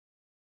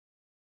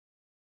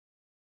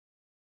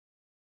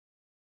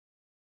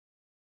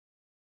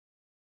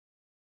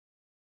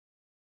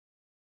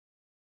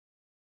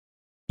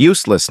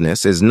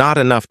Uselessness is not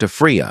enough to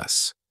free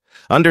us.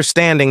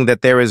 Understanding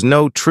that there is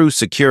no true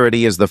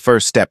security is the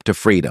first step to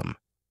freedom.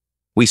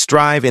 We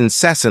strive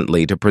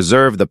incessantly to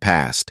preserve the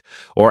past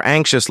or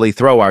anxiously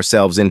throw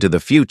ourselves into the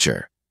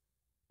future.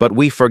 But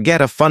we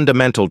forget a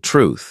fundamental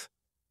truth.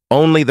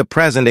 Only the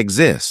present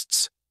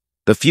exists.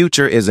 The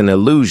future is an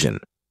illusion.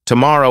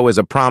 Tomorrow is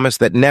a promise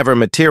that never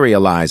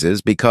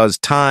materializes because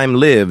time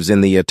lives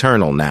in the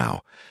eternal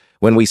now.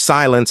 When we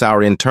silence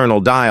our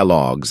internal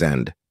dialogues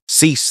and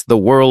cease the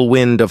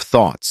whirlwind of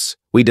thoughts,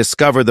 we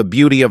discover the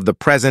beauty of the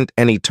present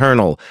and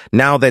eternal,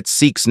 now that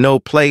seeks no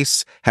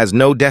place, has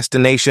no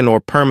destination or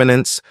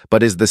permanence,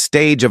 but is the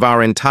stage of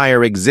our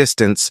entire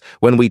existence.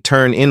 When we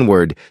turn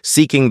inward,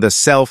 seeking the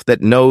self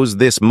that knows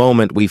this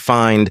moment, we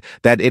find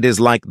that it is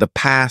like the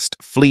past,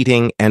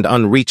 fleeting and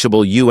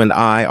unreachable. You and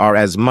I are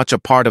as much a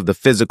part of the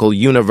physical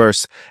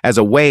universe as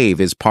a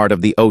wave is part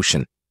of the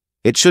ocean.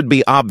 It should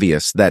be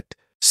obvious that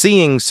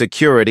seeing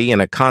security in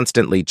a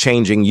constantly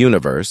changing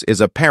universe is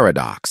a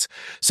paradox.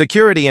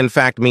 Security, in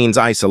fact, means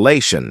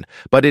isolation,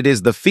 but it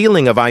is the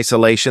feeling of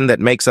isolation that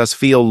makes us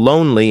feel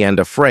lonely and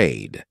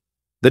afraid.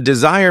 The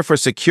desire for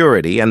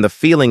security and the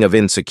feeling of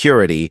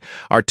insecurity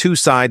are two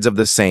sides of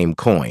the same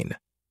coin.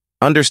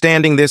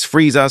 Understanding this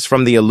frees us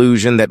from the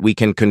illusion that we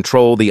can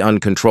control the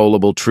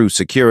uncontrollable. True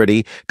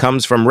security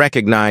comes from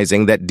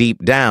recognizing that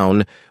deep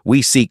down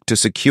we seek to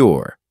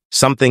secure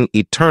something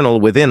eternal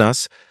within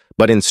us.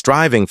 But in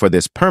striving for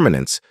this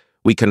permanence,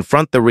 we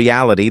confront the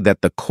reality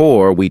that the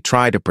core we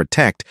try to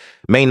protect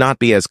may not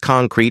be as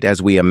concrete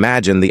as we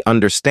imagine. The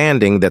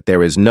understanding that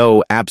there is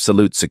no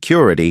absolute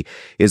security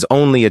is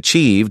only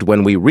achieved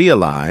when we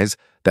realize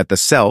that the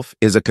self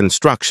is a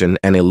construction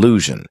and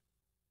illusion.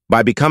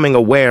 By becoming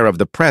aware of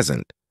the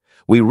present,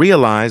 we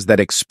realize that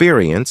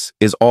experience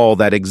is all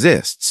that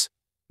exists.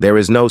 There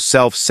is no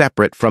self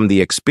separate from the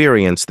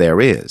experience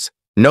there is.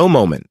 No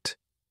moment.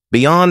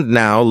 Beyond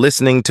now,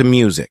 listening to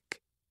music.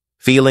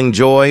 Feeling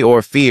joy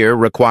or fear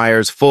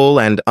requires full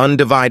and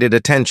undivided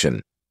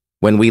attention.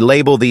 When we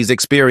label these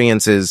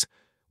experiences,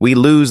 we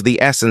lose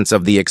the essence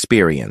of the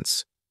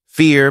experience.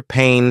 Fear,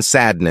 pain,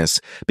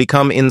 sadness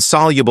become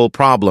insoluble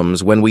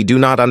problems when we do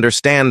not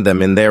understand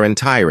them in their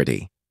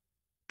entirety.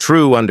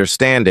 True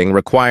understanding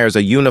requires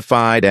a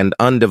unified and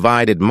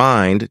undivided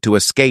mind to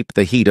escape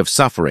the heat of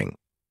suffering.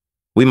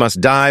 We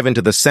must dive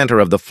into the center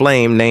of the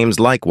flame. Names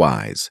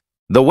likewise.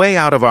 The way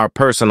out of our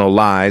personal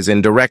lies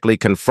in directly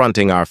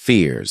confronting our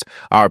fears.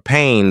 Our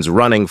pains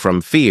running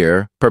from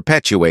fear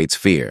perpetuates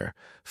fear.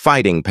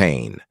 Fighting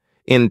pain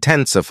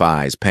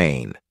intensifies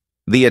pain.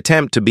 The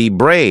attempt to be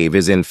brave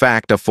is in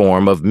fact a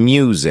form of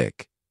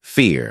music,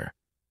 fear.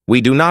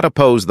 We do not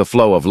oppose the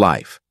flow of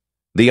life.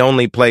 The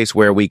only place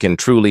where we can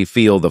truly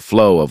feel the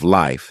flow of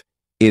life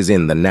is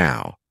in the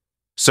now.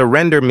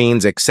 Surrender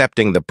means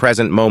accepting the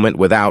present moment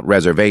without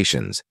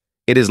reservations.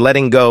 It is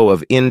letting go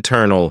of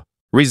internal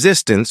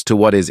resistance to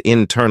what is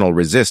internal.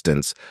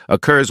 Resistance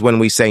occurs when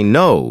we say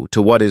no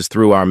to what is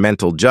through our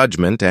mental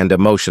judgment and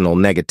emotional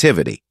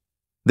negativity.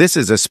 This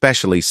is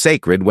especially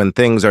sacred when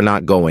things are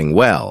not going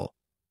well.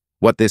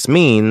 What this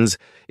means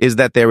is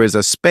that there is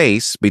a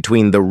space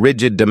between the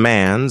rigid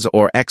demands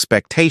or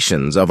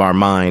expectations of our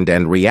mind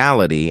and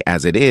reality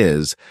as it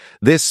is.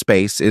 This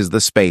space is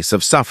the space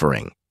of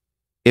suffering.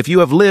 If you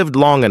have lived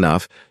long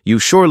enough, you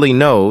surely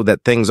know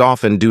that things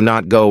often do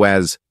not go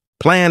as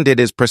planned. It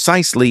is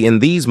precisely in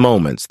these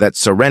moments that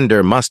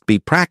surrender must be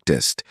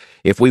practiced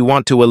if we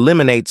want to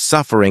eliminate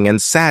suffering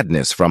and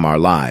sadness from our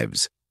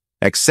lives.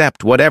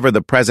 Accept whatever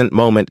the present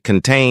moment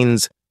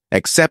contains.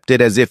 Accept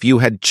it as if you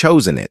had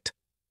chosen it.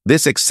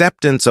 This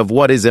acceptance of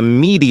what is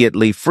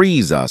immediately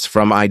frees us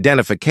from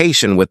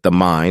identification with the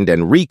mind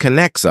and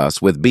reconnects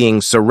us with being.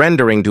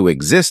 Surrendering to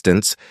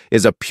existence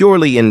is a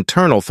purely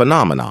internal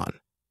phenomenon.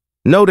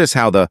 Notice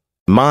how the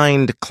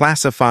mind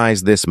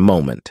classifies this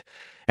moment,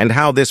 and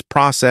how this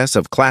process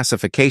of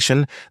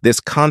classification,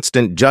 this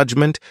constant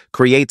judgment,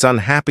 creates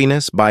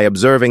unhappiness. By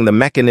observing the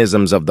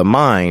mechanisms of the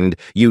mind,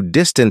 you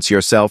distance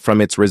yourself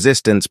from its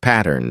resistance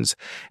patterns,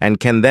 and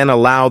can then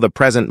allow the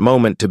present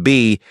moment to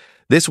be.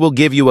 This will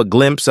give you a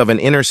glimpse of an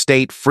inner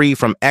state free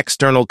from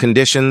external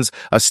conditions,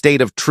 a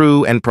state of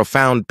true and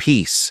profound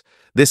peace.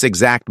 This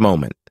exact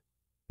moment.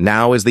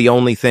 Now is the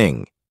only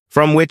thing,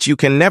 from which you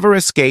can never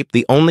escape,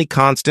 the only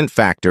constant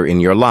factor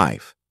in your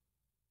life.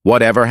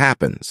 Whatever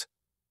happens,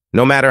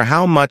 no matter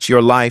how much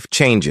your life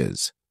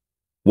changes,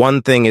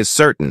 one thing is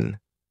certain: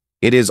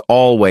 it is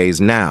always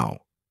now.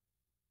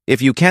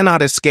 If you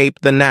cannot escape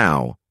the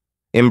now,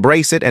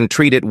 embrace it and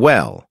treat it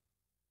well.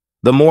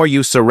 The more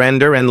you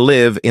surrender and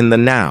live in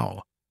the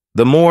now,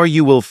 the more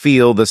you will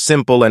feel the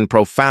simple and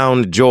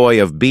profound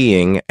joy of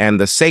being and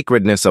the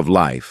sacredness of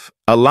life.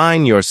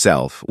 Align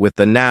yourself with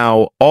the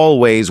now.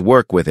 Always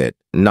work with it,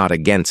 not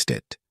against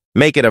it.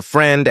 Make it a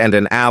friend and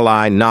an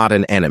ally, not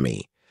an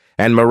enemy.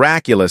 And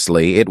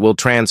miraculously, it will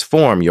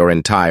transform your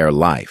entire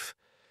life.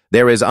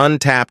 There is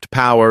untapped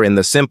power in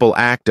the simple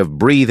act of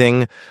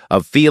breathing,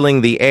 of feeling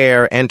the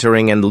air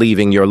entering and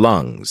leaving your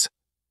lungs.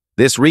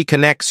 This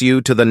reconnects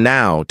you to the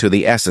now, to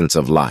the essence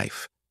of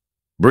life.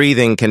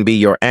 Breathing can be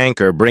your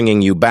anchor,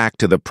 bringing you back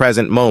to the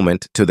present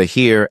moment, to the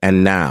here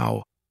and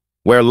now,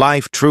 where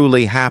life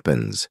truly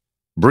happens.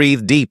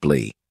 Breathe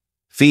deeply.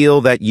 Feel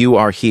that you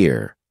are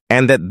here,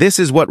 and that this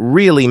is what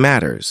really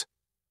matters.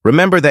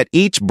 Remember that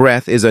each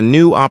breath is a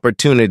new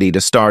opportunity to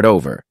start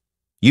over.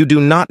 You do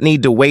not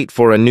need to wait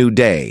for a new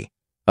day,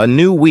 a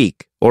new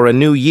week, or a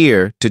new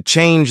year to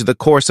change the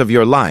course of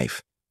your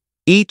life.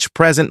 Each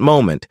present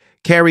moment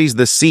carries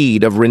the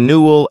seed of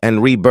renewal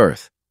and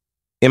rebirth.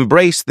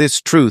 Embrace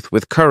this truth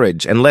with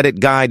courage and let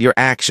it guide your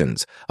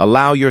actions.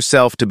 Allow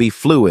yourself to be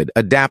fluid,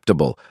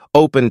 adaptable,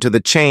 open to the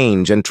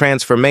change and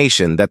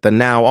transformation that the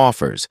now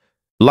offers.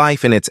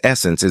 Life in its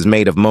essence is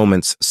made of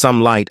moments,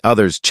 some light,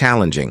 others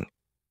challenging.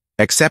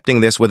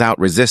 Accepting this without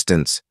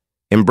resistance,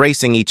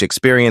 embracing each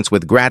experience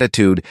with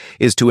gratitude,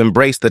 is to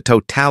embrace the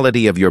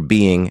totality of your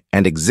being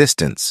and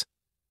existence.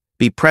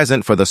 Be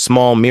present for the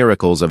small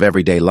miracles of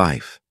everyday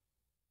life.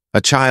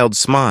 A child's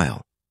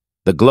smile,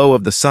 the glow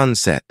of the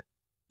sunset,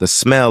 the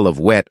smell of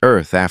wet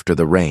earth after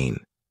the rain.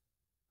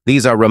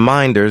 These are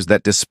reminders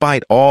that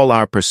despite all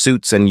our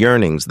pursuits and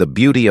yearnings, the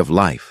beauty of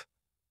life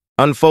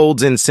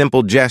unfolds in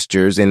simple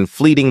gestures, in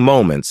fleeting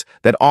moments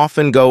that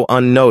often go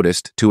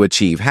unnoticed to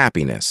achieve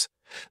happiness.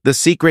 The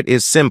secret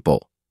is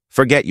simple.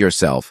 Forget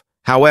yourself.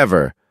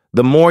 However,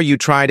 the more you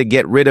try to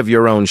get rid of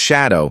your own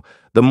shadow,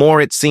 the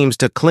more it seems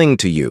to cling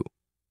to you.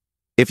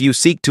 If you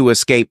seek to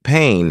escape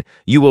pain,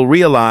 you will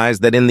realize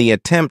that in the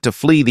attempt to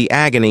flee the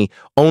agony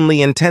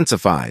only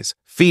intensifies.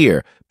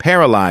 Fear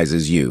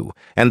paralyzes you,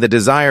 and the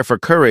desire for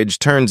courage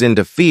turns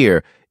into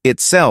fear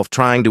itself.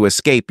 Trying to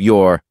escape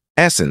your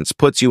essence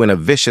puts you in a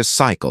vicious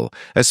cycle,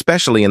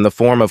 especially in the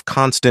form of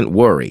constant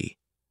worry.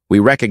 We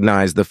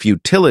recognize the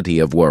futility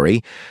of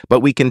worry, but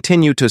we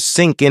continue to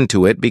sink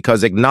into it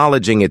because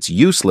acknowledging its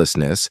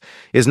uselessness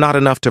is not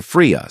enough to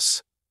free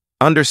us.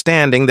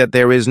 Understanding that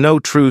there is no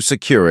true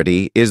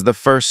security is the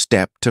first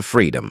step to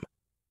freedom.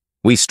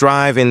 We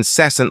strive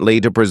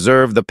incessantly to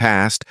preserve the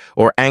past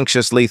or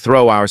anxiously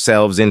throw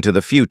ourselves into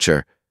the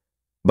future,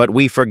 but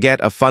we forget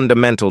a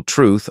fundamental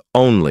truth: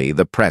 only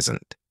the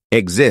present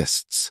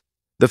exists.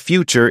 The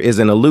future is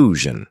an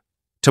illusion.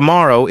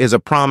 Tomorrow is a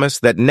promise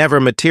that never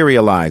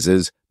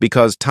materializes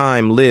because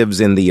time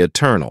lives in the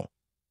eternal.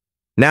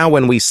 Now,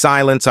 when we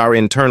silence our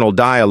internal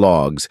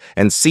dialogues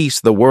and cease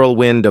the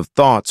whirlwind of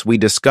thoughts, we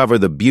discover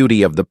the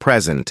beauty of the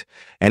present,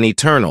 an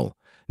eternal,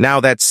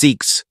 now that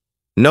seeks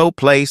no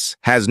place,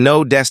 has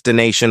no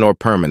destination or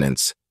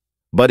permanence,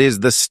 but is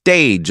the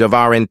stage of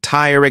our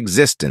entire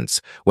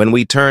existence. When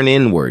we turn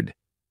inward,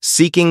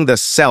 seeking the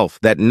self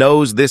that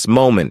knows this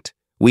moment,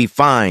 we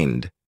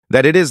find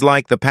that it is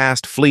like the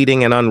past,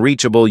 fleeting and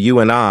unreachable. You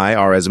and I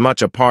are as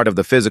much a part of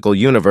the physical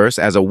universe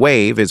as a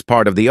wave is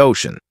part of the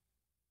ocean.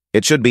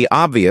 It should be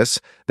obvious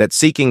that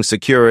seeking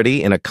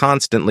security in a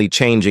constantly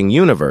changing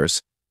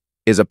universe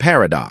is a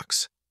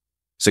paradox.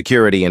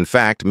 Security, in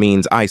fact,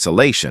 means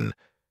isolation,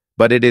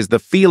 but it is the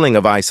feeling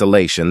of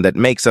isolation that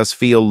makes us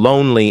feel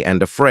lonely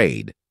and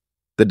afraid.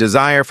 The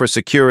desire for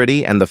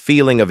security and the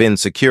feeling of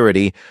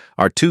insecurity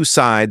are two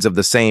sides of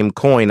the same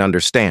coin.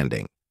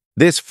 Understanding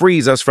this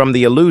frees us from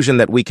the illusion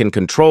that we can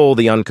control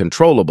the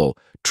uncontrollable.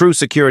 True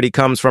security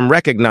comes from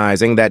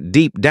recognizing that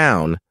deep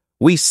down,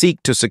 we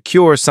seek to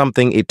secure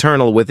something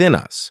eternal within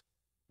us.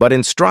 But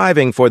in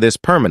striving for this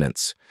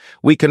permanence,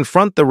 we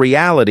confront the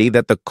reality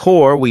that the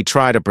core we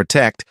try to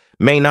protect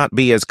may not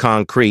be as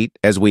concrete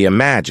as we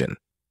imagine.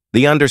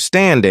 The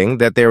understanding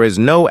that there is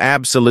no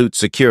absolute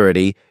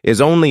security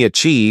is only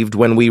achieved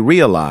when we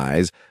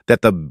realize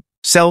that the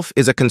self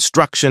is a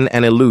construction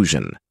and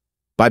illusion.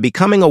 By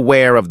becoming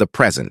aware of the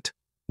present,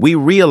 we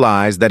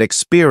realize that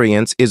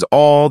experience is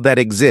all that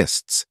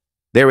exists.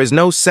 There is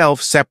no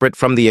self separate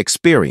from the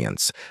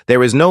experience.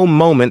 There is no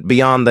moment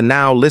beyond the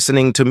now.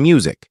 Listening to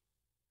music,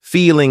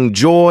 feeling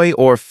joy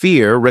or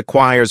fear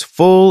requires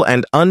full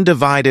and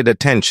undivided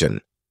attention.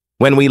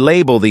 When we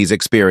label these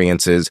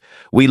experiences,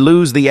 we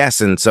lose the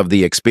essence of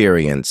the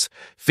experience.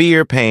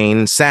 Fear,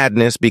 pain,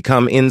 sadness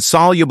become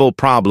insoluble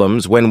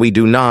problems when we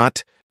do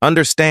not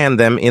understand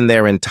them in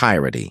their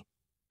entirety.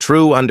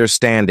 True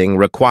understanding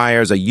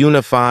requires a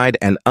unified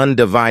and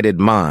undivided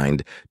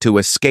mind to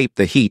escape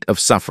the heat of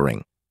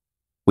suffering.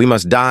 We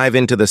must dive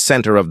into the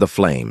center of the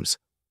flames.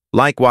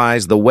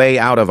 Likewise, the way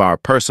out of our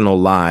personal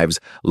lives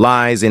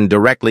lies in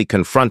directly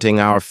confronting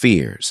our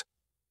fears.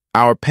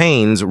 Our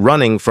pains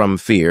running from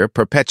fear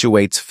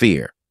perpetuates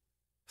fear.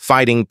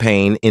 Fighting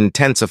pain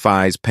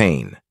intensifies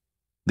pain.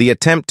 The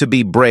attempt to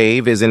be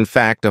brave is in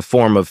fact a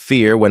form of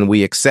fear when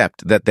we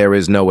accept that there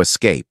is no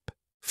escape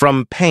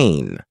from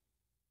pain.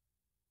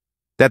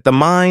 That the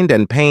mind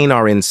and pain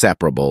are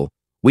inseparable,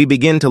 we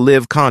begin to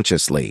live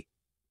consciously.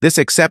 This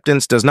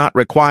acceptance does not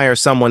require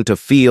someone to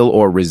feel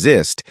or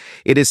resist.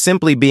 It is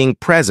simply being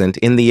present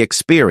in the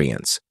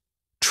experience.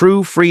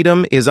 True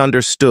freedom is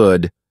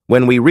understood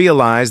when we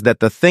realize that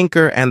the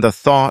thinker and the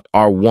thought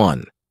are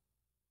one.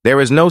 There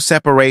is no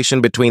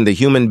separation between the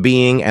human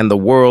being and the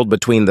world,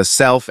 between the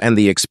self and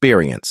the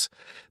experience.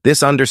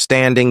 This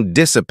understanding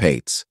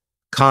dissipates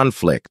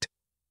conflict,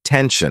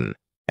 tension,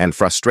 and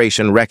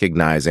frustration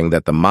recognizing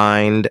that the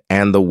mind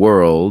and the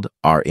world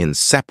are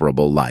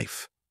inseparable.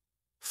 Life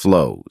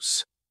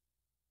flows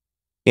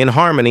in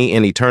harmony.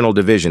 In eternal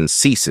division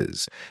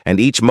ceases, and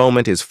each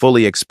moment is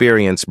fully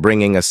experienced,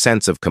 bringing a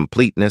sense of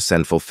completeness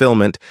and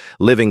fulfillment.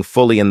 Living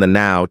fully in the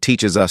now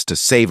teaches us to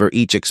savor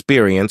each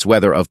experience,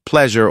 whether of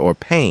pleasure or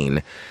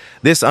pain.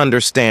 This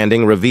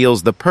understanding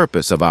reveals the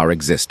purpose of our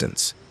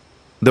existence,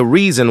 the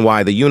reason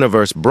why the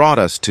universe brought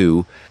us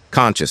to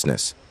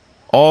consciousness.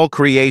 All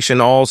creation,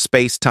 all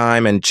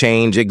space-time and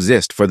change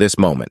exist for this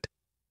moment.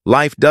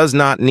 Life does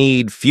not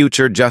need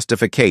future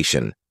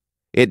justification.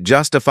 It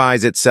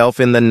justifies itself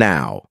in the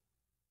now.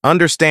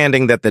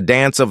 Understanding that the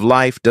dance of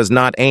life does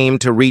not aim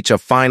to reach a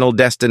final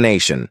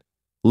destination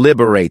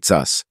liberates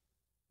us.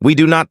 We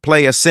do not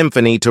play a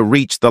symphony to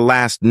reach the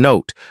last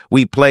note.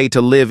 We play to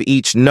live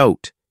each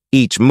note,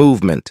 each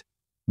movement.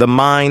 The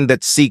mind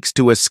that seeks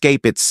to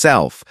escape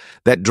itself,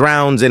 that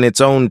drowns in its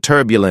own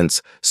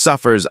turbulence,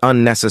 suffers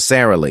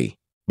unnecessarily.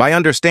 By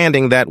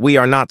understanding that we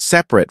are not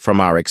separate from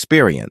our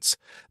experience,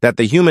 that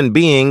the human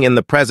being in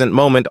the present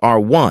moment are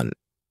one,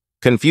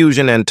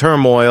 confusion and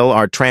turmoil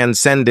are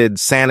transcended,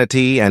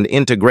 sanity and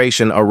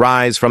integration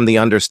arise from the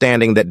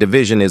understanding that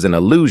division is an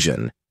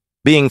illusion.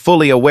 Being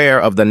fully aware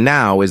of the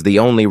now is the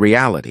only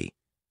reality.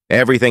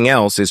 Everything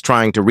else is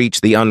trying to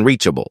reach the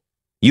unreachable.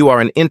 You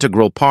are an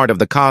integral part of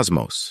the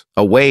cosmos,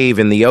 a wave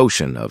in the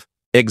ocean of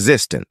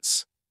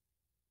existence.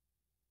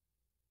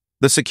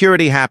 The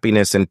security,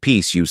 happiness, and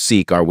peace you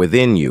seek are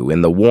within you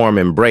in the warm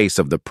embrace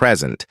of the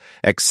present.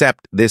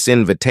 Accept this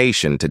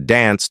invitation to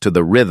dance to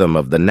the rhythm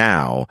of the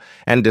now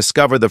and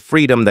discover the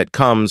freedom that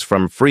comes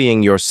from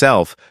freeing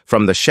yourself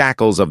from the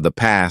shackles of the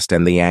past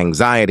and the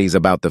anxieties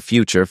about the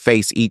future.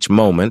 Face each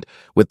moment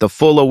with the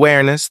full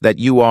awareness that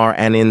you are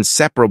an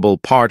inseparable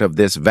part of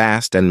this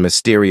vast and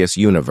mysterious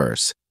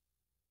universe.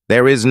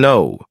 There is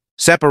no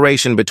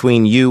separation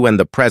between you and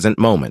the present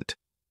moment.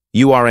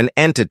 You are an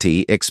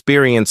entity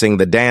experiencing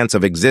the dance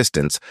of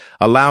existence.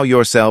 Allow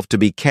yourself to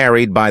be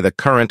carried by the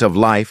current of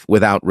life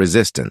without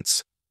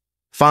resistance.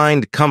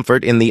 Find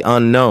comfort in the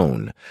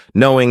unknown,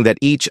 knowing that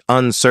each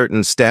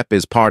uncertain step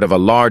is part of a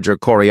larger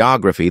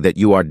choreography that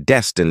you are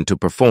destined to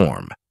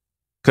perform.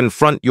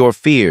 Confront your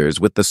fears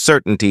with the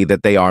certainty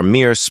that they are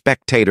mere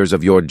spectators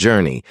of your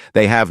journey.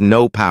 They have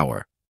no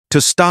power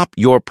to stop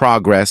your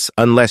progress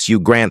unless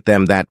you grant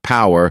them that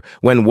power.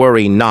 When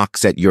worry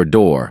knocks at your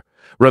door,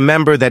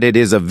 remember that it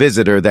is a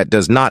visitor that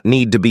does not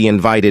need to be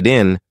invited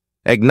in.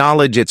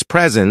 Acknowledge its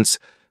presence,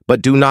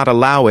 but do not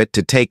allow it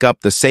to take up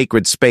the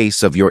sacred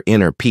space of your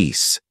inner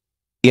peace.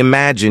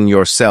 Imagine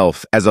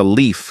yourself as a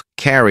leaf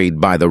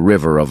carried by the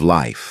river of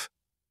life.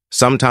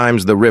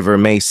 Sometimes the river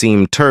may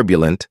seem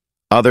turbulent,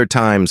 other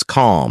times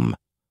calm,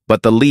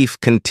 but the leaf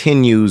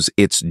continues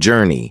its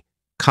journey,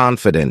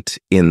 confident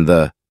in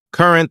the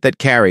current that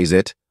carries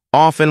it.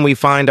 Often we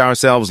find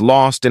ourselves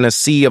lost in a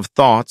sea of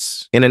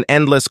thoughts, in an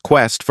endless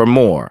quest for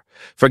more,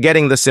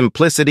 forgetting the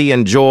simplicity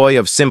and joy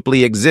of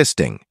simply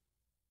existing.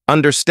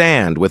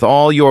 Understand with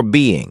all your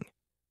being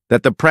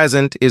that the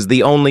present is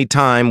the only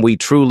time we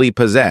truly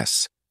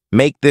possess.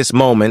 Make this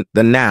moment,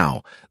 the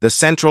now, the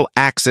central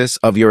axis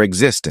of your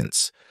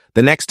existence.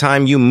 The next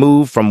time you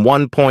move from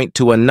one point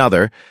to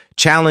another,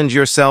 challenge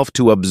yourself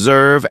to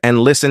observe and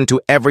listen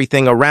to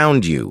everything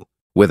around you.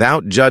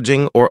 Without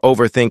judging or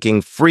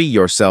overthinking, free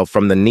yourself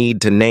from the need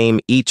to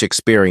name each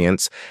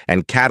experience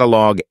and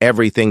catalog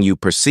everything you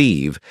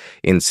perceive.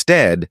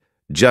 Instead,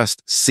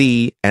 just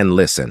see and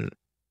listen.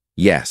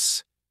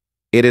 Yes,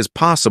 it is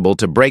possible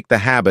to break the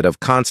habit of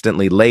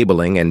constantly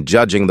labeling and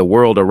judging the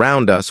world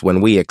around us. When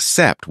we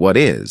accept what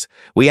is,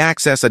 we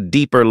access a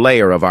deeper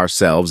layer of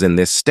ourselves. In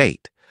this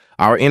state,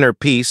 our inner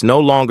peace no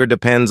longer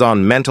depends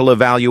on mental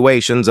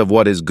evaluations of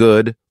what is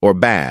good or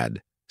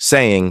bad.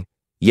 Saying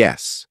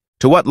yes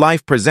to what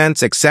life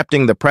presents,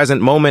 accepting the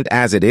present moment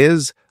as it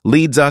is,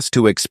 leads us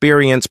to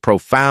experience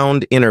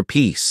profound inner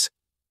peace.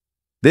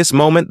 This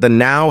moment, the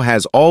now,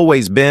 has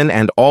always been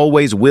and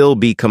always will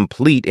be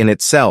complete in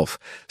itself.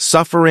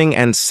 Suffering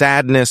and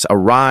sadness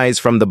arise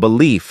from the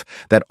belief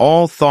that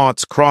all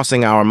thoughts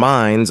crossing our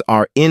minds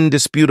are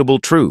indisputable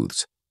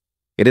truths.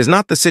 It is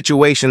not the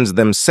situations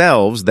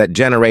themselves that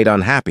generate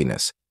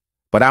unhappiness,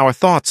 but our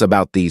thoughts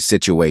about these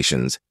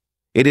situations.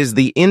 It is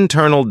the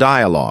internal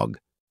dialogue,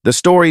 the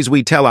stories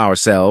we tell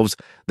ourselves,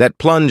 that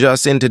plunge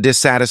us into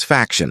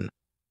dissatisfaction.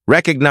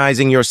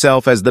 Recognizing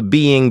yourself as the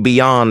being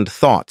beyond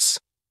thoughts,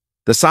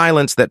 the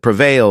silence that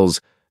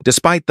prevails,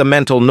 despite the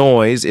mental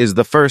noise, is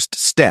the first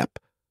step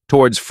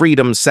towards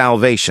freedom's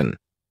salvation,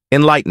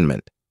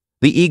 enlightenment.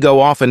 The ego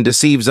often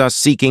deceives us,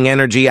 seeking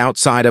energy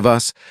outside of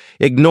us,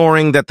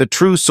 ignoring that the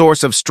true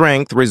source of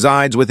strength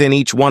resides within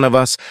each one of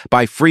us.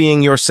 By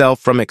freeing yourself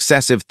from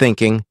excessive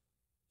thinking,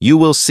 you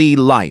will see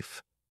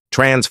life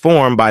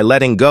transform. By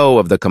letting go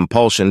of the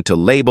compulsion to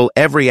label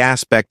every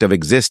aspect of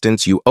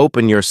existence, you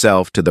open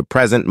yourself to the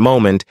present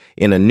moment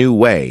in a new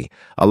way,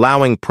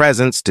 allowing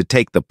presence to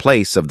take the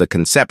place of the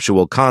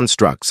conceptual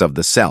constructs of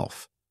the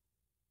self.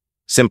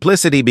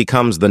 Simplicity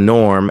becomes the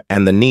norm,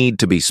 and the need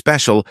to be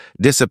special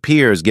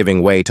disappears,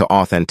 giving way to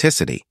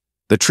authenticity.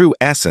 The true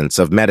essence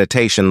of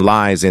meditation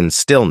lies in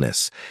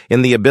stillness,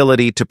 in the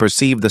ability to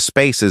perceive the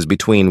spaces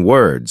between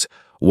words.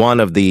 One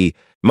of the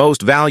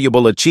most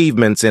valuable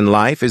achievements in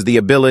life is the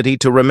ability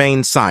to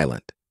remain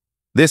silent.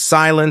 This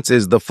silence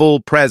is the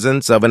full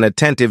presence of an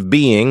attentive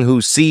being who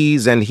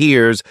sees and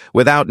hears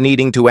without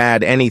needing to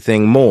add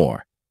anything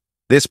more.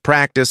 This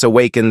practice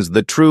awakens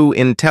the true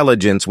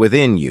intelligence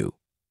within you,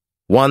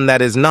 one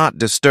that is not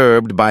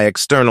disturbed by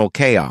external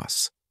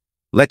chaos.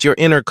 Let your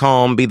inner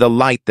calm be the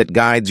light that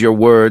guides your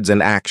words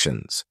and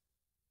actions.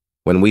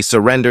 When we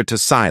surrender to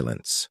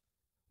silence,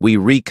 we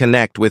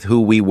reconnect with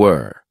who we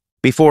were.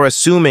 Before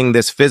assuming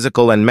this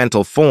physical and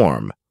mental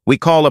form, we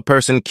call a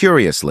person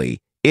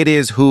curiously, it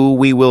is who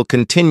we will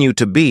continue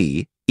to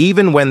be,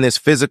 even when this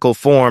physical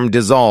form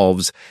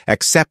dissolves.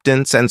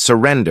 Acceptance and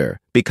surrender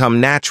become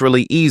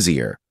naturally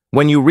easier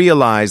when you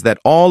realize that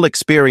all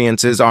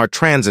experiences are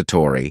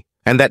transitory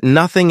and that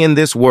nothing in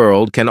this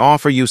world can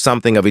offer you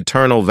something of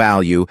eternal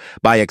value.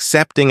 By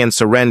accepting and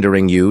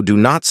surrendering, you do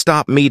not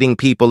stop meeting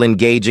people,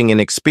 engaging in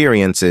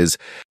experiences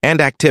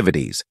and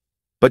activities,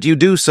 but you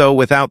do so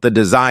without the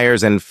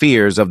desires and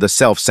fears of the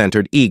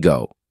self-centered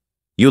ego.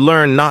 You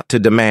learn not to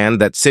demand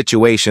that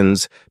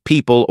situations,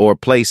 people, or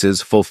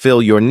places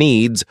fulfill your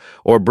needs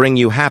or bring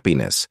you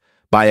happiness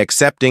by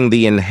accepting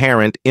the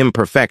inherent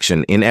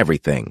imperfection in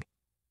everything.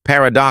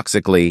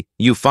 Paradoxically,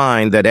 you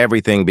find that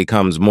everything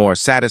becomes more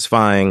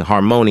satisfying,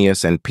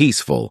 harmonious, and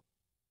peaceful.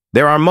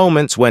 There are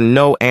moments when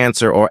no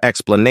answer or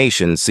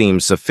explanation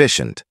seems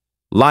sufficient.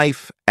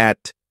 Life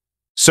at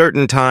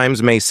certain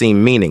times may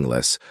seem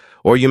meaningless,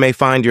 or you may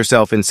find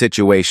yourself in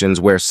situations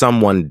where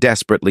someone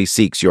desperately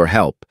seeks your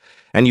help,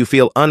 and you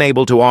feel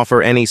unable to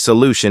offer any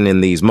solution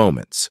in these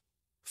moments.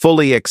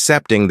 Fully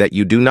accepting that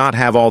you do not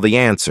have all the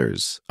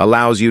answers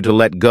allows you to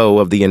let go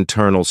of the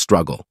internal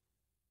struggle.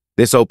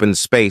 This opens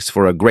space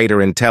for a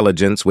greater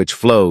intelligence which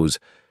flows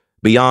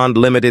beyond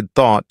limited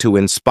thought to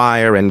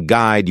inspire and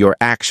guide your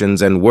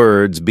actions and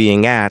words.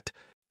 Being at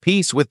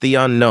peace with the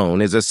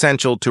unknown is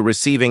essential to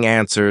receiving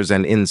answers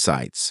and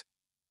insights.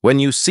 When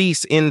you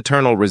cease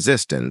internal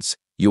resistance,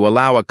 you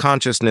allow a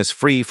consciousness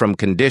free from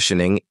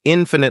conditioning,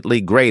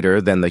 infinitely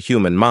greater than the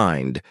human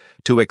mind,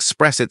 to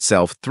express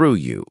itself through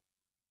you.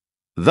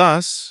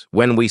 Thus,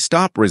 when we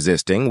stop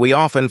resisting, we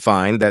often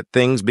find that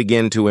things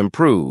begin to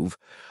improve,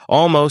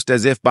 almost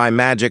as if by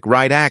magic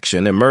right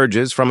action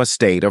emerges from a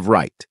state of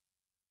right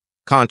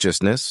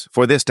consciousness.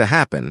 For this to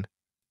happen,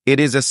 it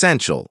is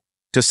essential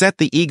to set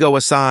the ego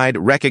aside,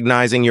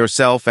 recognizing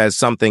yourself as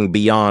something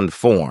beyond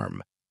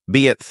form,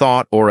 be it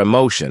thought or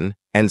emotion,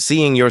 and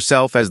seeing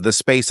yourself as the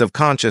space of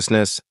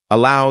consciousness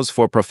allows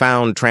for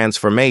profound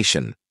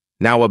transformation.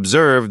 Now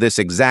observe this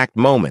exact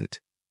moment.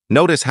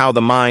 Notice how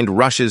the mind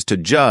rushes to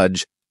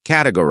judge,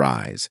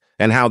 categorize,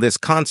 and how this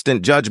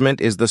constant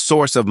judgment is the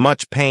source of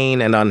much pain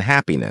and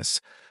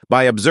unhappiness.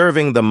 By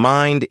observing the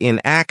mind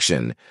in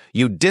action,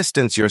 you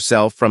distance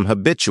yourself from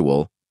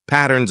habitual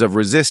patterns of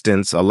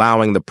resistance,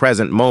 allowing the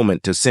present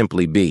moment to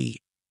simply be.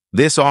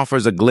 This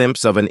offers a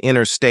glimpse of an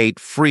inner state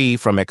free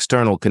from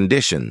external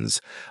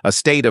conditions, a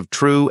state of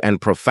true and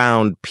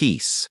profound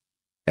peace.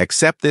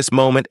 Accept this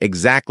moment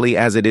exactly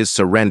as it is,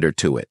 surrender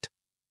to it,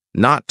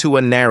 not to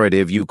a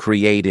narrative you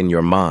create in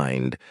your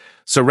mind.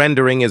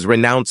 Surrendering is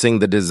renouncing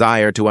the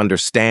desire to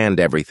understand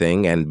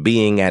everything and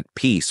being at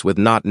peace with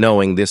not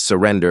knowing. This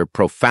surrender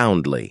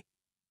profoundly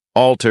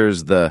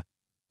alters the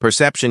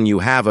perception you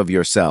have of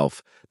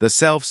yourself. The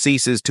self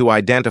ceases to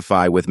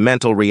identify with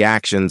mental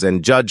reactions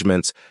and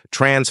judgments,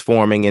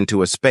 transforming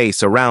into a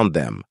space around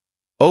them.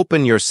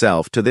 Open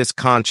yourself to this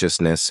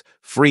consciousness,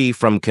 free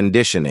from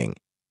conditioning.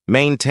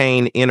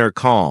 Maintain inner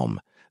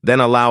calm, then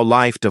allow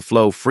life to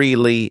flow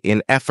freely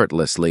and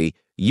effortlessly.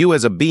 You,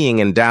 as a being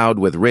endowed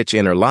with rich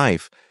inner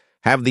life,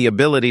 have the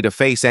ability to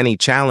face any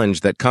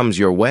challenge that comes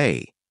your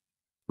way.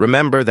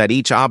 Remember that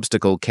each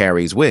obstacle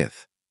carries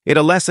with it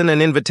a lesson,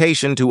 an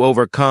invitation to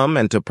overcome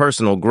and to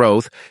personal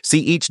growth. See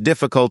each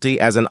difficulty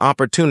as an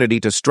opportunity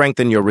to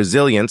strengthen your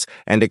resilience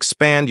and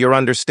expand your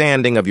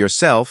understanding of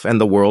yourself and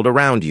the world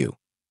around you.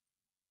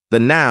 The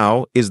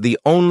now is the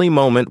only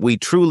moment we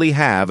truly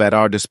have at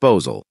our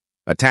disposal.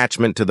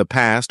 Attachment to the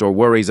past or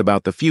worries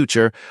about the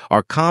future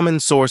are common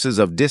sources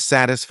of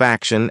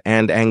dissatisfaction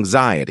and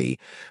anxiety.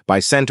 By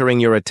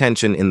centering your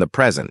attention in the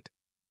present,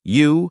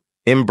 you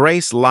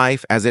embrace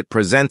life as it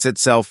presents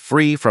itself,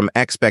 free from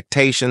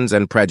expectations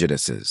and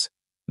prejudices.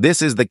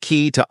 This is the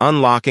key to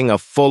unlocking a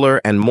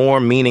fuller and more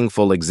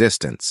meaningful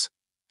existence.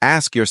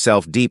 Ask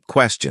yourself deep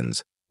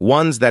questions,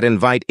 ones that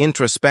invite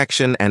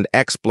introspection and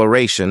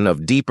exploration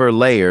of deeper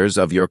layers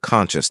of your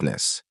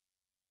consciousness.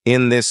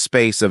 In this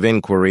space of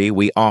inquiry,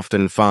 we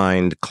often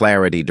find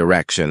clarity,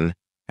 direction,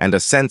 and a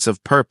sense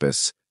of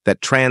purpose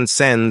that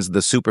transcends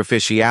the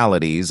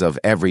superficialities of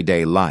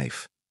everyday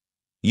life.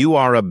 You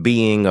are a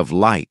being of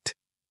light,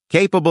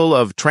 capable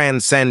of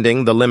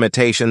transcending the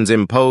limitations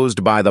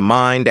imposed by the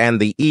mind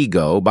and the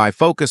ego. By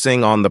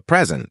focusing on the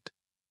present,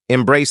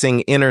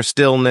 embracing inner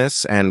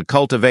stillness, and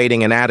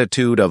cultivating an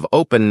attitude of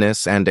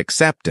openness and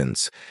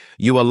acceptance,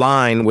 you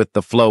align with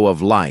the flow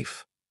of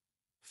life.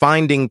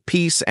 finding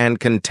peace and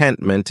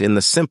contentment in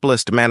the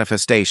simplest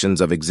manifestations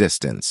of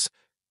existence.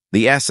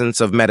 The essence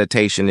of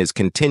meditation is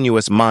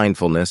continuous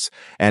mindfulness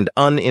and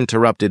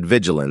uninterrupted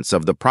vigilance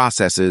of the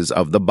processes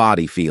of the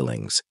body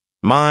feelings,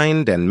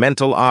 mind and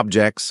mental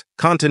objects.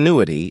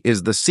 Continuity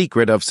is the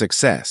secret of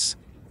success.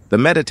 The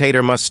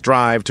meditator must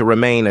strive to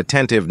remain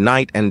attentive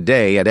night and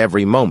day at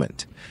every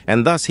moment,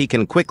 and thus he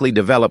can quickly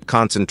develop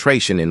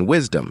concentration in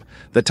wisdom,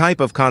 the type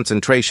of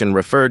concentration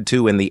referred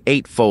to in the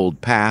Eightfold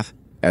Path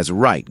as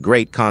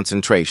great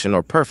concentration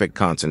or perfect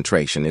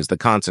concentration is the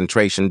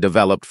concentration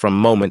developed from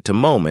moment to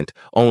moment,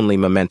 only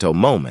memento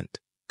moment.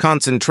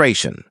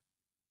 Concentration.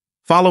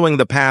 Following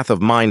the path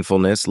of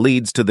mindfulness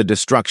leads to the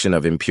destruction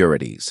of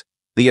impurities.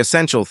 The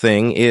essential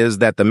thing is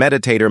that the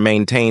meditator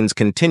maintains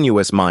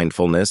continuous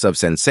mindfulness of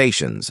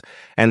sensations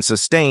and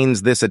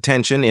sustains this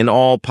attention in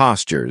all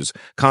postures,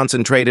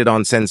 concentrated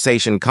on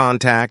sensation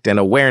contact and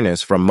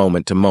awareness from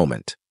moment to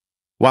moment.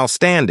 While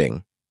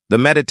standing, the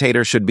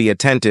meditator should be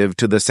attentive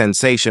to the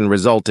sensation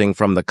resulting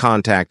from the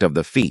contact of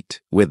the feet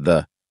with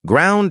the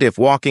ground. If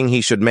walking, he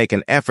should make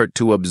an effort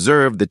to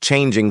observe the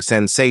changing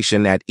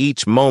sensation at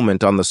each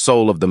moment on the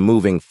sole of the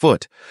moving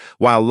foot.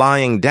 While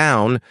lying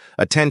down,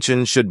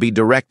 attention should be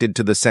directed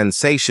to the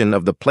sensation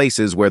of the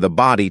places where the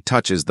body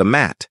touches the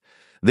mat.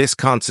 This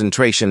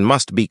concentration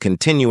must be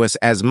continuous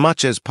as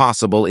much as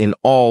possible in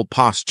all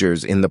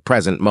postures in the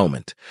present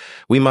moment.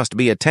 We must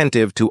be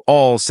attentive to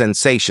all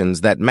sensations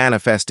that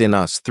manifest in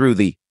us through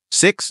the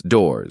 6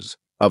 doors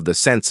of the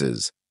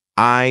senses: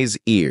 eyes,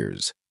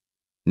 ears,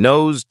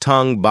 nose,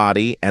 tongue,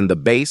 body, and the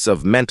base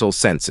of mental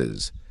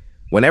senses.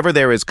 Whenever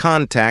there is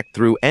contact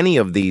through any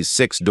of these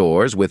 6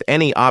 doors with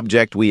any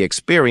object, we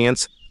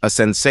experience a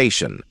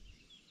sensation.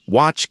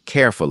 Watch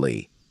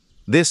carefully.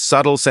 This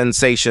subtle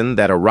sensation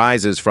that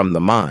arises from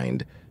the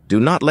mind, do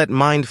not let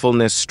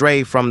mindfulness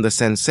stray from the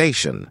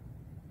sensation.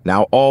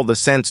 Now all the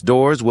sense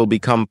doors will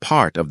become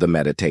part of the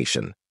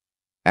meditation.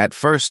 At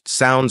first,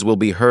 sounds will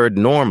be heard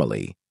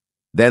normally.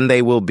 Then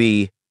they will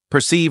be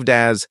perceived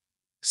as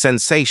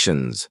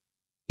sensations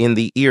in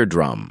the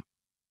eardrum.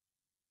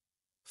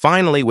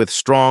 Finally, with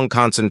strong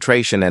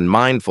concentration and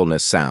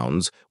mindfulness,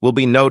 sounds will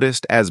be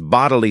noticed as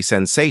bodily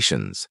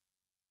sensations,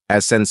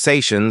 as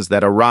sensations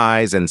that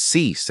arise and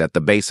cease at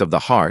the base of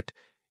the heart.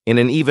 In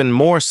an even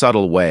more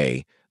subtle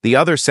way, the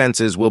other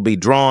senses will be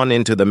drawn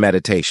into the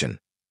meditation.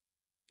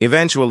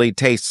 Eventually,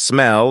 taste,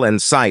 smell,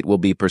 and sight will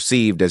be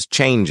perceived as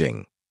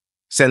changing.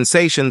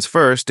 Sensations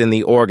first in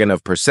the organ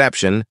of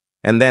perception,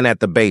 and then at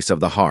the base of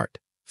the heart.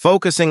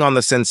 Focusing on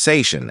the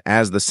sensation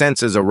as the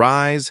senses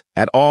arise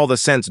at all the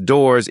sense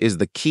doors is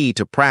the key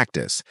to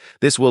practice.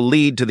 This will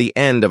lead to the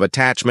end of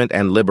attachment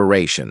and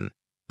liberation.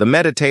 The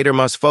meditator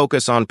must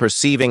focus on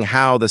perceiving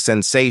how the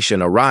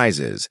sensation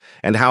arises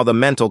and how the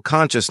mental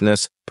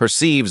consciousness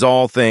perceives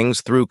all things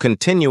through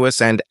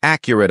continuous and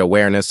accurate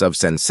awareness of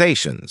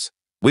sensations.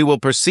 We will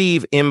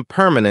perceive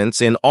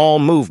impermanence in all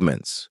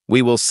movements.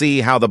 We will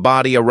see how the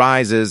body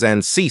arises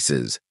and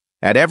ceases.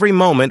 At every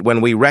moment when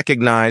we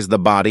recognize the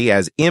body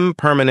as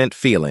impermanent,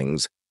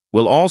 feelings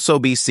will also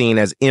be seen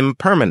as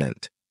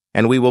impermanent,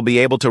 and we will be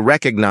able to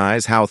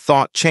recognize how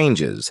thought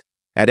changes.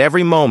 At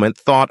every moment,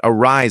 thought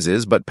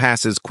arises but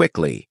passes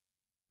quickly.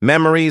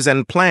 Memories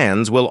and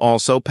plans will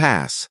also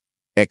pass,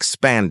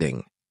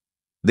 expanding.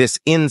 This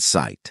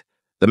insight,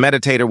 the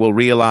meditator will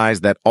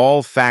realize that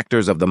all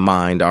factors of the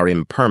mind are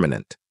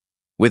impermanent.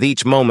 With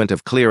each moment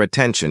of clear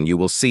attention, you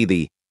will see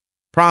the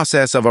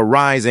process of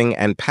arising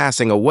and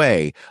passing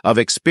away of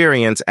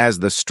experience as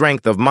the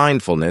strength of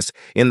mindfulness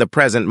in the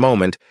present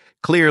moment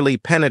clearly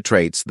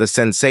penetrates the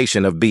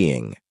sensation of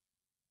being.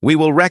 We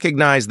will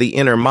recognize the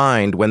inner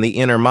mind when the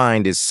inner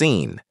mind is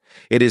seen.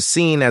 It is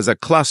seen as a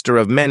cluster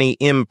of many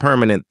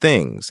impermanent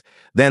things.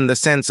 Then the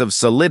sense of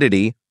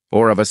solidity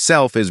or of a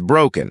self is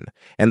broken,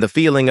 and the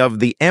feeling of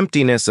the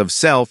emptiness of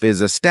self is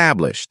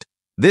established.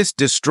 This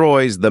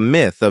destroys the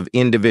myth of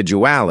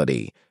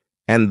individuality,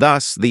 and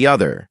thus the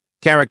other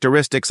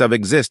characteristics of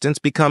existence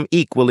become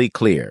equally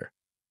clear.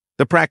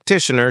 The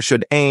practitioner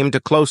should aim to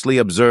closely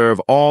observe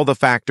all the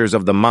factors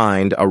of the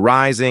mind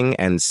arising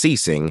and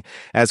ceasing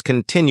as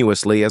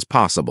continuously as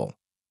possible.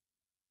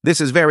 This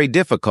is very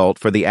difficult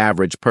for the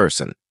average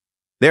person.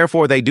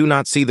 Therefore, they do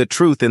not see the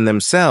truth in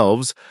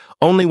themselves.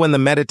 Only when the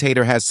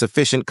meditator has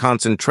sufficient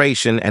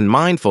concentration and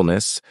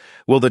mindfulness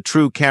will the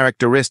true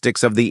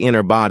characteristics of the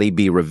inner body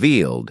be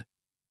revealed.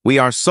 We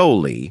are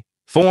solely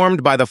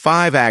formed by the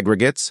 5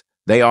 aggregates.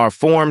 They are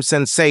form,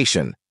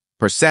 sensation,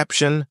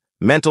 perception,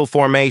 mental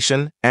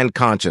formation, and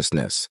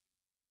consciousness.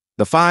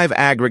 The 5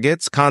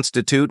 aggregates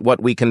constitute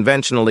what we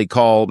conventionally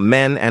call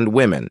men and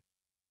women.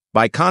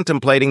 By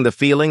contemplating the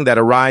feeling that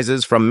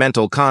arises from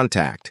mental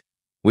contact,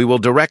 we will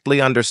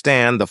directly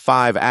understand the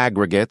 5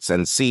 aggregates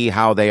and see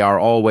how they are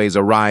always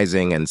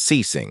arising and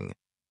ceasing.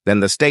 Then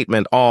the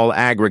statement, all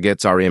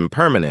aggregates are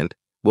impermanent,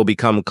 will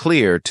become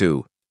clear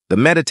to the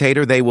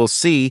meditator. They will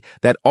see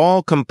that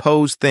all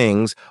composed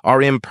things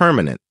are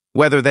impermanent,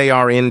 whether they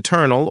are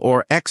internal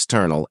or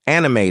external,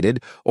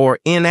 animated or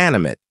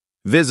inanimate,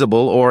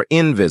 visible or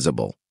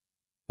invisible.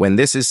 When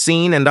this is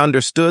seen and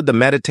understood, the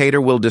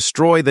meditator will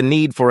destroy the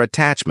need for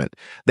attachment.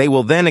 They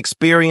will then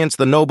experience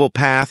the noble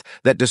path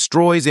that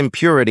destroys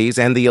impurities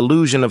and the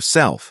illusion of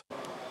self.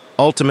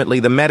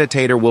 Ultimately, the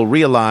meditator will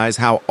realize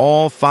how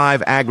all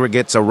five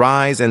aggregates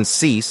arise and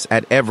cease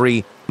at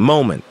every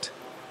moment.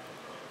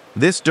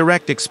 This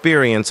direct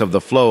experience of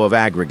the flow of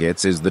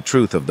aggregates is the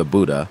truth of the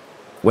Buddha,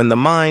 when the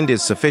mind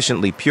is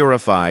sufficiently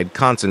purified,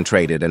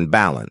 concentrated, and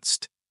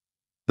balanced.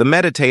 The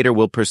meditator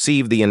will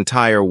perceive the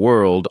entire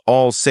world,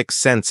 all six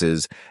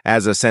senses,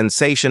 as a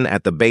sensation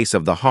at the base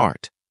of the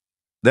heart.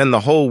 Then the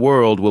whole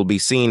world will be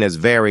seen as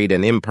varied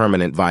and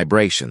impermanent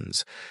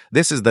vibrations.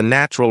 This is the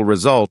natural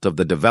result of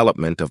the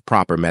development of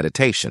proper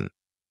meditation.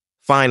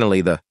 Finally,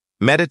 the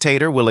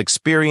meditator will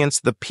experience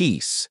the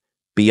peace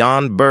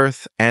beyond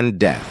birth and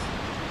death,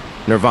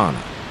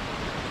 nirvana.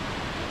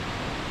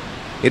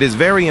 It is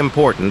very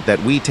important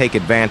that we take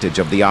advantage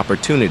of the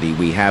opportunity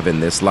we have in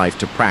this life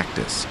to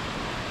practice.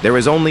 There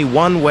is only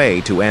one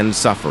way to end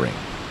suffering.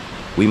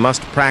 We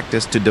must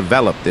practice to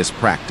develop this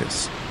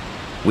practice.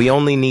 We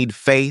only need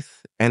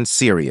faith and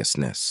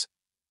seriousness.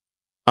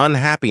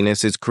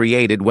 Unhappiness is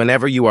created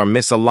whenever you are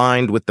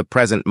misaligned with the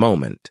present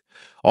moment.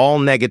 All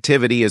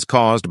negativity is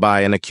caused by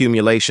an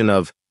accumulation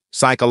of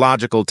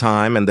psychological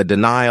time and the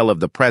denial of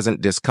the present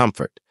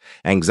discomfort,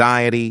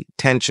 anxiety,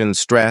 tension,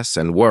 stress,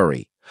 and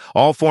worry.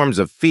 All forms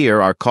of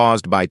fear are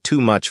caused by too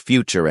much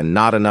future and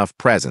not enough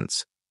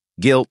presence.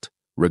 Guilt,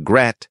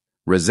 regret,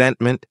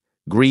 resentment,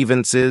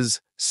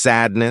 grievances,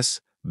 sadness,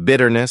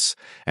 bitterness,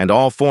 and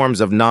all forms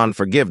of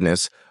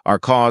non-forgiveness are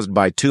caused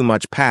by too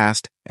much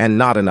past and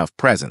not enough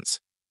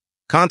presence.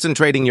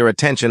 Concentrating your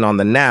attention on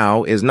the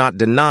now is not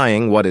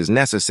denying what is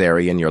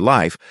necessary in your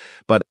life,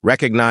 but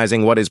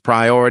recognizing what is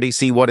priority,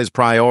 see what is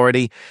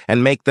priority,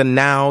 and make the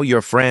now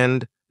your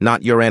friend,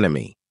 not your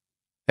enemy.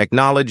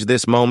 Acknowledge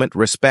this moment,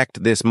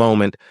 respect this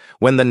moment.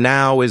 When the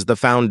now is the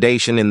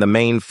foundation in the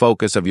main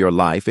focus of your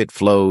life, it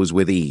flows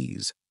with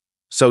ease.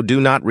 So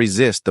do not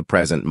resist the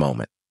present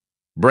moment.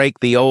 Break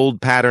the old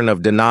pattern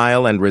of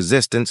denial and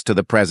resistance to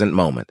the present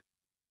moment.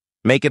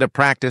 Make it a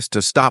practice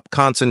to stop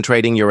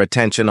concentrating your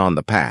attention on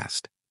the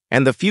past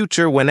and the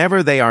future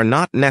whenever they are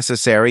not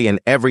necessary in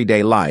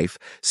everyday life.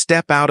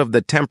 Step out of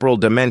the temporal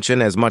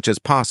dimension as much as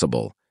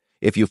possible.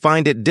 If you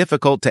find it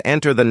difficult to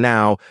enter the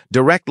now,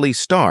 directly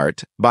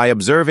start by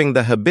observing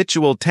the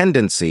habitual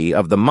tendency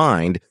of the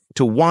mind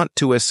to want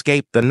to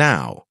escape the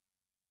now.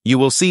 You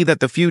will see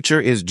that the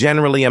future is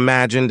generally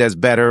imagined as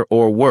better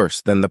or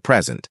worse than the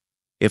present.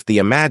 If the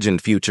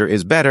imagined future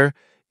is better,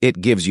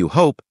 it gives you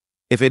hope.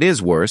 If it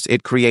is worse,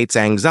 it creates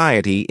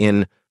anxiety.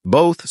 In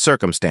both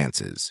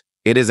circumstances,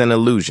 it is an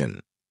illusion.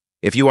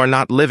 If you are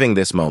not living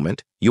this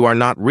moment, you are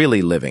not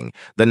really living.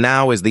 The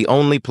now is the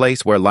only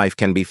place where life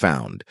can be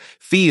found.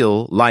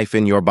 Feel life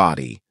in your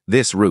body.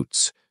 This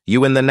roots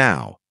you in the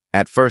now.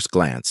 At first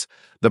glance,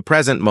 the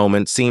present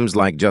moment seems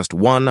like just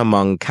one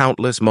among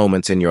countless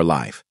moments in your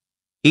life.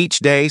 Each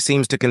day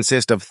seems to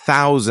consist of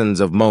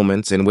thousands of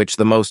moments in which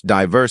the most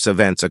diverse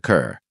events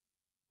occur.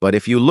 But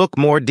if you look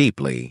more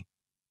deeply,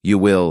 you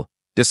will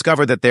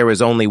discover that there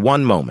is only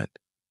one moment.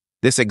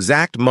 This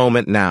exact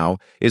moment now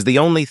is the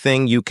only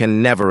thing you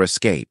can never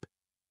escape.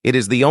 It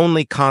is the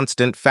only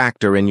constant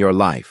factor in your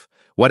life.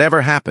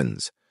 Whatever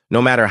happens,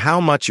 no matter how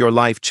much your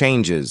life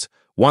changes,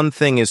 one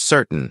thing is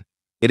certain: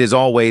 it is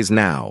always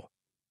now.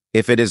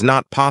 If it is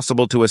not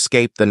possible to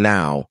escape the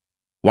now,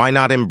 why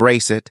not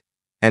embrace it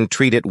and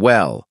treat it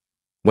well?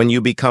 When you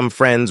become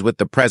friends with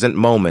the present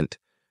moment,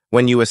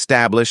 when you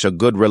establish a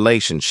good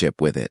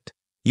relationship with it,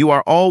 you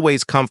are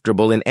always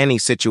comfortable in any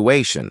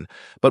situation,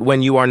 but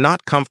when you are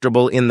not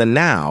comfortable in the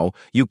now,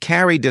 you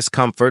carry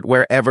discomfort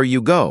wherever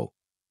you go.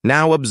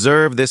 Now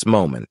observe this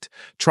moment.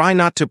 Try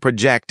not to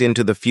project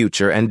into the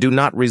future and do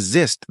not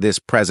resist this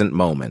present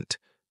moment.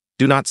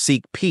 Do not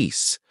seek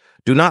peace.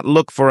 Do not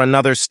look for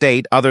another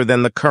state other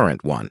than the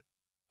current one.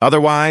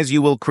 Otherwise,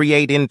 you will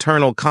create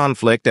internal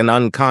conflict and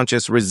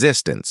unconscious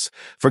resistance.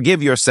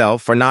 Forgive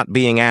yourself for not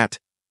being at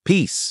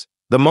peace.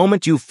 The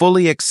moment you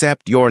fully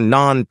accept your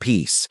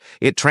non-peace,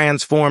 it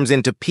transforms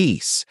into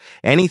peace.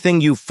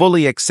 Anything you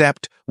fully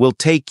accept will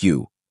take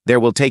you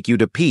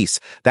to peace.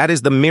 That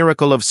is the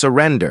miracle of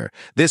surrender.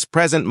 This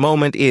present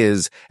moment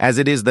is as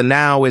it is, the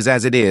now is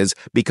as it is,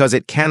 because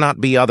it cannot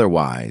be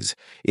otherwise.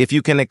 If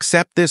you can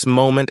accept this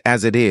moment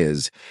as it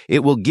is,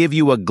 it will give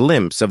you a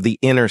glimpse of the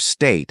inner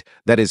state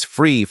that is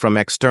free from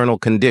external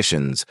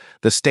conditions,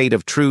 the state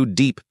of true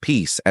deep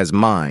peace as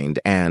mind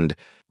and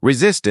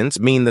resistance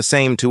mean the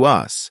same to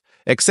us.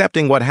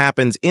 Accepting what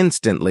happens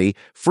instantly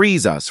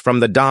frees us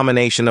from the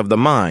domination of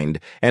the mind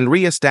and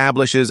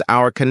reestablishes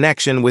our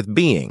connection with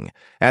being.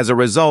 As a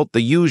result, the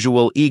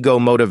usual ego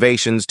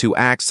motivations to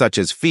act, such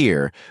as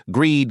fear,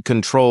 greed,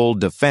 control,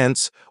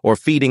 defense, or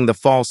feeding the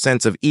false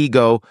sense of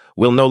ego,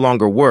 will no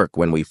longer work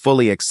when we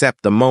fully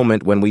accept the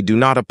moment. When we do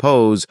not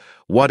oppose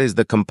what is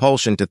the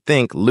compulsion to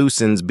think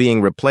loosens,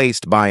 being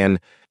replaced by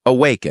an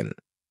awaken.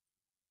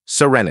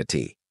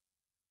 Serenity.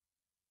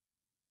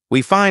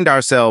 We find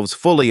ourselves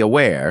fully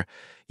aware,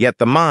 yet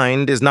the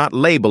mind is not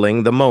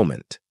labeling the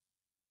moment.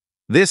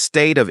 This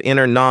state of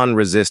inner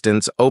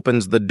non-resistance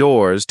opens the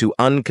doors to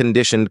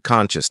unconditioned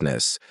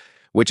consciousness,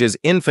 which is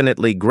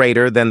infinitely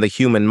greater than the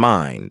human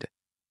mind.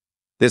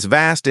 This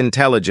vast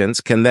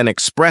intelligence can then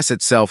express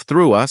itself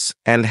through us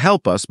and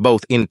help us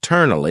both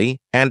internally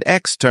and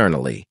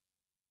externally.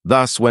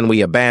 Thus, when we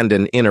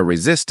abandon inner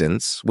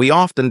resistance, we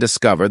often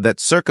discover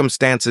that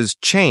circumstances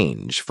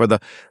change for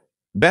the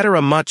better.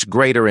 A much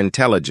greater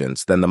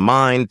intelligence than the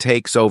mind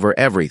takes over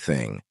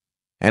everything.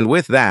 And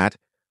with that,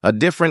 a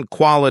different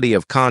quality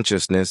of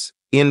consciousness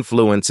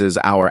influences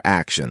our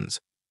actions.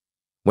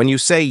 When you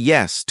say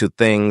yes to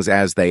things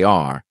as they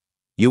are,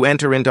 you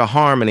enter into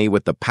harmony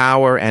with the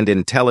power and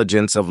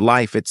intelligence of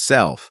life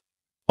itself.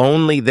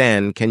 Only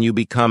then can you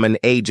become an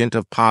agent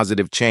of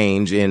positive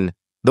change in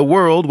the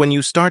world. When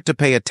you start to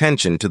pay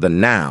attention to the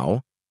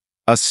now,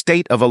 a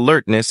state of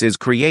alertness is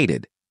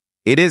created.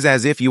 It is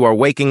as if you are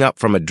waking up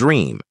from a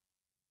dream,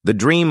 the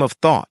dream of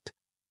thought,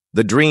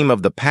 the dream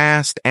of the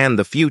past and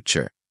the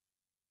future.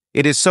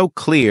 It is so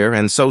clear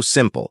and so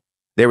simple.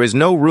 There is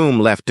no room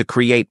left to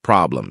create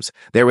problems.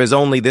 There is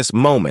only this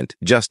moment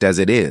just as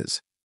it is.